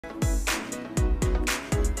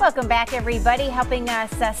Welcome back, everybody, helping us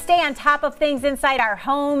stay on top of things inside our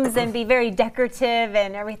homes and be very decorative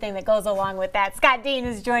and everything that goes along with that. Scott Dean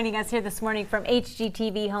is joining us here this morning from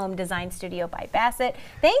HGTV Home Design Studio by Bassett.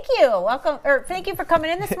 Thank you. Welcome, or thank you for coming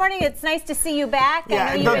in this morning. It's nice to see you back. Yeah,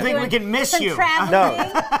 I don't think we can miss you. Traveling. No,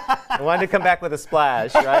 I wanted to come back with a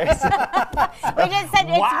splash, right? We just said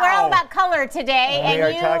we're all about color today, We and are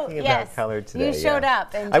you, talking about color today. You showed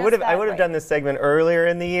up. And I would have done this segment earlier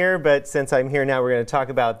in the year, but since I'm here now, we're going to talk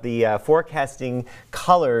about the forecasting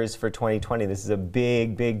colors for 2020. This is a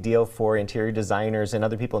big deal for interior designers and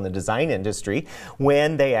other people in the design industry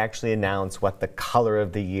when they actually announce what the color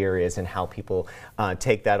of the year is and how people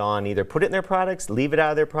take that on, either put it in their products, leave it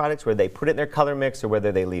out of their products, whether they put it in their color mix or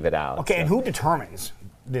whether they leave it out. Okay, and who determines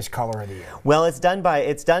this color of the year? Well, it's done by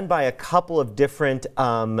a couple of different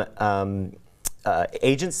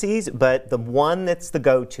agencies, but the one that's the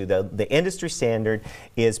go-to, the industry standard,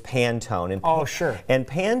 is Pantone. And oh, sure. And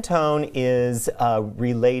Pantone is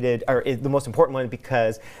related, or is the most important one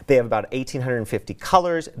because they have about 1,850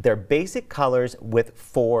 colors. They're basic colors with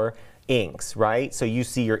 4 inks, right? So you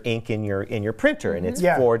see your ink in your printer, and it's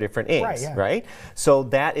 4 different inks, right? So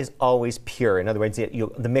that is always pure. In other words,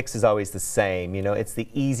 the mix is always the same. You know, it's the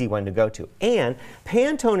easy one to go to. And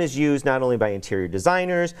Pantone is used not only by interior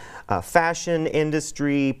designers, fashion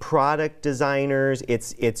industry, product designers.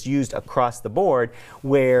 It's used across the board,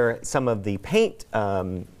 where some of the paint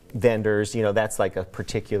vendors, you know, that's like a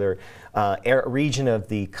particular region of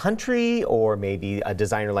the country, or maybe a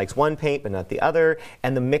designer likes one paint but not the other,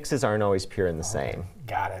 and the mixes aren't always pure and the same.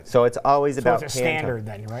 Got it. So it's always about it's a standard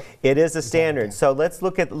then, right? It is a standard. So let's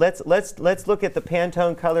look at the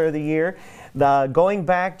Pantone color of the year. Going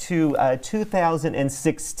back to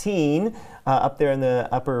 2016. Up there in the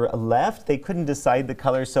upper left, they couldn't decide the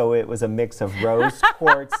color, so it was a mix of rose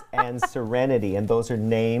quartz and serenity, and those are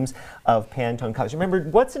names of Pantone colors. Remember,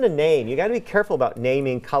 what's in a name? You got to be careful about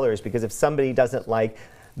naming colors, because if somebody doesn't like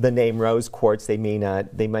the name rose quartz, they may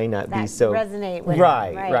not be so resonate with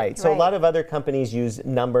right. So a lot of other companies use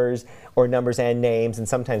numbers and names, and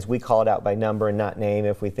sometimes we call it out by number and not name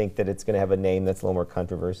if we think that it's going to have a name that's a little more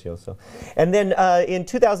controversial. So, and then in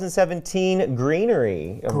 2017,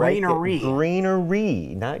 greenery,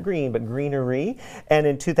 greenery, not green but greenery, and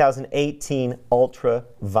in 2018,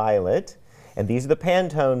 ultraviolet, and these are the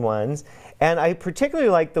Pantone ones. And I particularly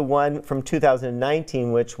like the one from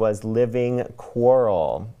 2019, which was Living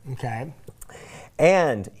Coral. Okay.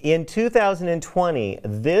 And in 2020,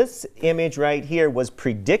 this image right here was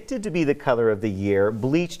predicted to be the color of the year,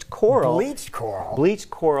 bleached coral. Bleached coral. Bleached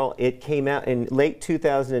coral. It came out in late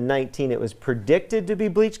 2019. It was predicted to be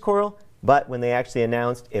bleached coral, but when they actually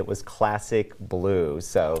announced, it was classic blue.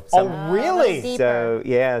 So really? So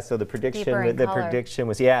yeah, so the prediction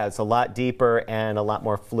was it's a lot deeper and a lot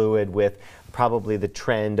more fluid, with probably the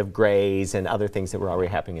trend of grays and other things that were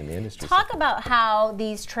already happening in the industry. Talk about how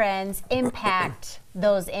these trends impact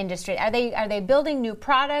those industries. Are they building new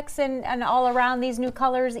products and all around these new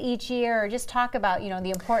colors each year, or just talk about, you know, the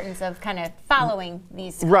importance of kind of following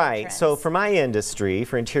these trends? So for my industry,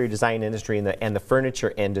 for interior design industry and the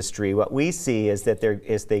furniture industry, what we see is that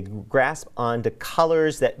they grasp onto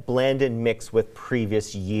colors that blend and mix with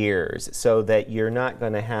previous years, so that you're not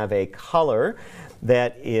going to have a color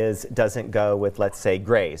that doesn't go with, let's say,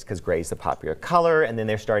 grays, because gray is a popular color, and then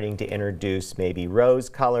they're starting to introduce maybe rose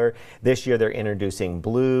color. This year they're introducing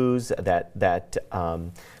blues. That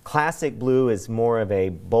classic blue is more of a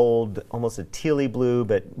bold, almost a tealy blue,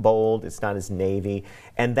 but bold. It's not as navy,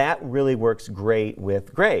 and that really works great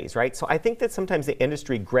with grays, right? So I think that sometimes the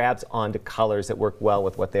industry grabs onto colors that work well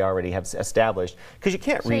with what they already have established, because you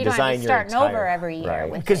can't redesign you don't have to your starting over every year.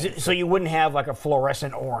 Because so you wouldn't have like a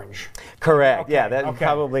fluorescent orange. Correct. Okay. Yeah, that would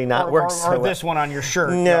probably not work so well. Or this one on your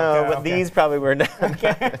shirt. No, but these probably were not.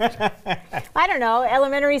 I don't know,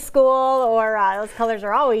 elementary school, or those colors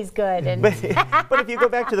are always good. And but if you go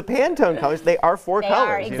back to the Pantone colors, they are 4 colors.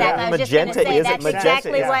 Are, exactly. You know? I was just going to say, that's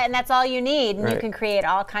exactly what, and that's all you need, and right. you can create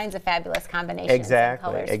all kinds of fabulous combinations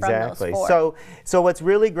exactly, of colors from those 4. So what's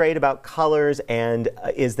really great about colors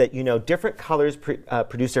is that, you know, different colors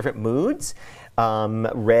produce different moods.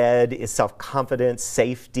 Red is self-confidence,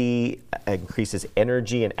 safety, increases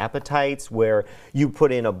energy and appetites. Where you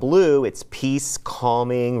put in a blue, it's peace,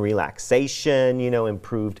 calming, relaxation, you know,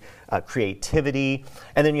 improved creativity.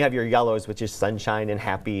 And then you have your yellows, which is sunshine and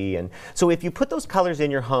happy. And so if you put those colors in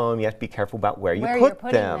your home, you have to be careful about where you put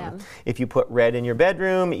them. If you put red in your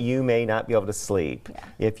bedroom, you may not be able to sleep. Yeah.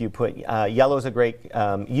 If you put yellow's a great,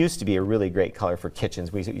 used to be a really great color for kitchens.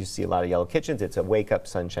 You see a lot of yellow kitchens. It's a wake-up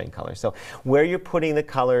sunshine color. So where you're putting the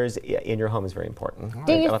colors in your home is very important.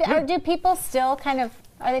 Do people still kind of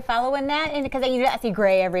Are they following that? And because I see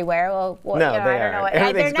gray everywhere. Well, No, you know, they I don't know. aren't.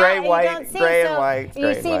 Everything's They're gray, not, white, you don't see, gray and so white, You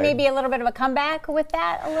gray and see white. maybe a little bit of a comeback with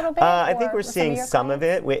that a little bit? I think or we're with seeing your some of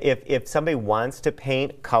clients? it. If somebody wants to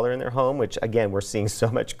paint color in their home, which again we're seeing so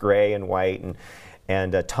much gray and white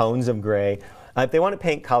and tones of gray. If they want to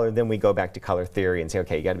paint color, then we go back to color theory and say,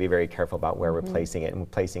 okay, you got to be very careful about where we're placing it and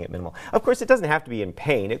placing it minimal. Of course, it doesn't have to be in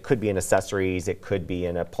paint. It could be in accessories. It could be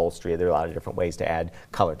in upholstery. There are a lot of different ways to add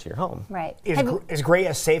color to your home. Right. Is gray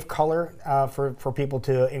a safe color for people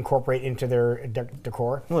to incorporate into their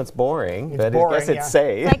decor? Well, it's boring, but boring, I guess yeah. it's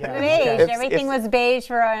safe. Like beige. Everything was beige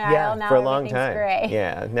for a while. Yeah, Now for a long everything's time. gray.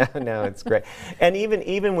 Yeah, no, it's gray. And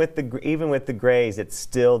even with the grays, it's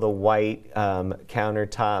still the white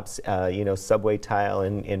countertops. Subway tile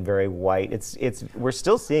in very white. We're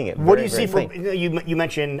still seeing it. What do you very, see very for faint. you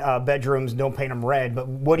mentioned bedrooms? Don't paint them red, but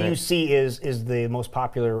what do you see is the most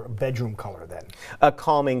popular bedroom color then? A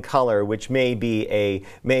calming color, which may be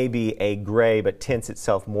a gray, but tints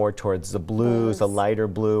itself more towards the blues, a lighter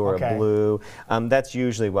blue or Okay. a blue. That's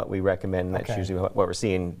usually what we recommend. And that's Okay. usually what we're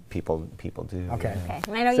seeing people do. Okay. Okay.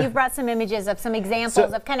 And I know you've brought some images of some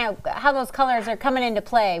examples of kind of how those colors are coming into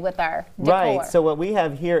play with our decor. Right. So what we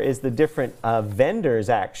have here is the different vendors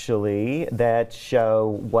actually that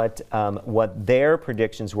show what their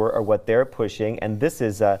predictions were or what they're pushing, and this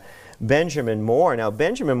is Benjamin Moore. Now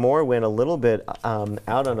Benjamin Moore went a little bit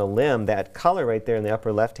out on a limb. That color right there in the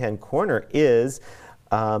upper left-hand corner is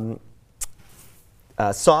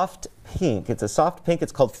soft pink. It's a soft pink.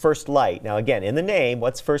 It's called First Light. Now again, in the name,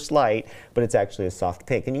 what's First Light? But it's actually a soft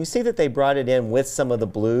pink. And you see that they brought it in with some of the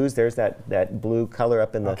blues. There's that blue color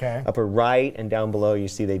up in the upper right, and down below you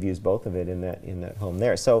see they've used both of it in that home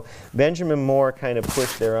there. So Benjamin Moore kind of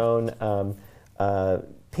pushed their own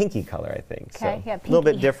pinky color, I think. Okay, So yeah, a little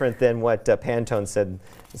bit pinky. different than what Pantone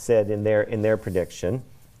said in their prediction.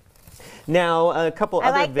 Now a couple I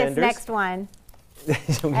other like vendors. this next one.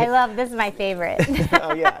 I love this is my favorite.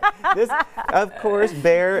 Oh yeah, this of course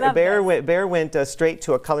Behr went straight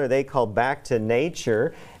to a color they call Back to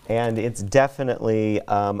Nature, and it's definitely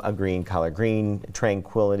a green color, green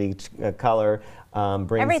tranquility color.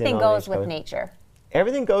 Brings Everything in all goes these with colors. nature.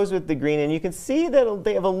 Everything goes with the green, and you can see that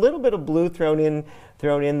they have a little bit of blue thrown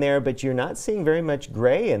in there, but you're not seeing very much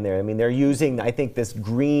gray in there. I mean, they're using, I think, this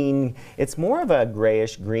green. It's more of a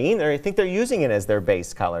grayish green. I think they're using it as their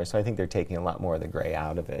base color, so I think they're taking a lot more of the gray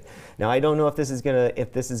out of it. Now, I don't know if this is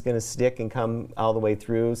gonna stick and come all the way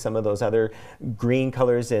through. Some of those other green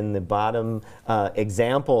colors in the bottom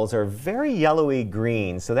examples are very yellowy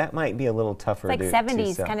green, so that might be a little tougher. It's like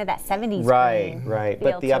 70s, kind of that 70s Right, green right.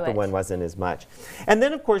 feel But the to upper it. one wasn't as much. And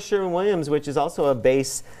then, of course, Sherwin-Williams, which is also a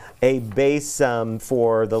base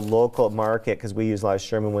for the local market, because we use a lot of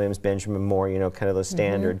Sherwin-Williams, Benjamin Moore, kind of those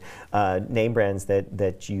standard name brands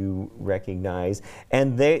that you recognize.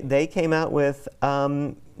 And they came out with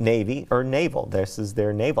navy or naval. This is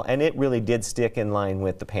their naval, and it really did stick in line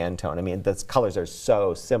with the Pantone. I mean, the colors are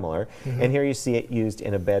so similar. And here you see it used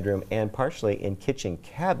in a bedroom and partially in kitchen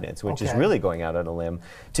cabinets, which is really going out on a limb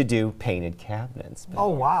to do painted cabinets. But Oh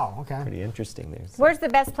wow. Okay. pretty interesting there. Where's the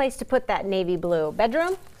best place to put that navy blue?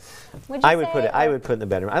 Bedroom? I would put it in the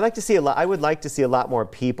bedroom. I would like to see a lot more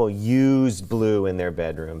people use blue in their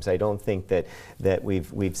bedrooms. I don't think that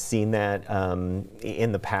we've seen that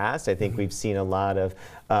in the past. I think we've seen a lot of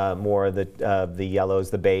more of the yellows,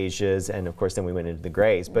 the beiges, and of course then we went into the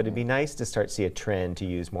grays. But it'd be nice to start to see a trend to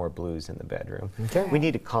use more blues in the bedroom. Okay. We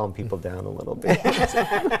need to calm people down a little bit.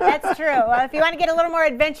 That's true. Well, if you want to get a little more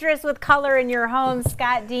adventurous with color in your home,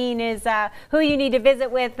 Scott Dean is who you need to visit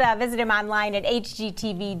with. Visit him online at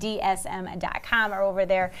hgtvdsm.com or over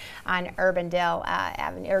there on Urbandale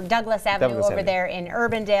Avenue, or Douglas Avenue over there in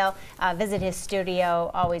Urbandale. Visit his studio.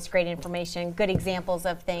 Always great information, good examples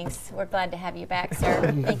of things. We're glad to have you back,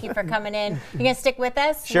 sir. Thank you for coming in. You gonna stick with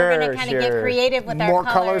us? Sure, We're gonna kind of get creative with More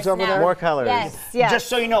our colors over now. there? More colors. Yes, yes. Just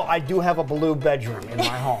so you know, I do have a blue bedroom in my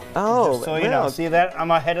home. Oh, Just so you know, well. see that?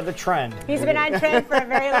 I'm ahead of the trend. He's been on trend for a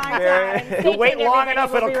very long time. Stay You wait tuned, long everybody.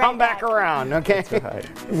 enough, We'll it'll be come right back around. Okay. right.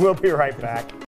 We'll be right back.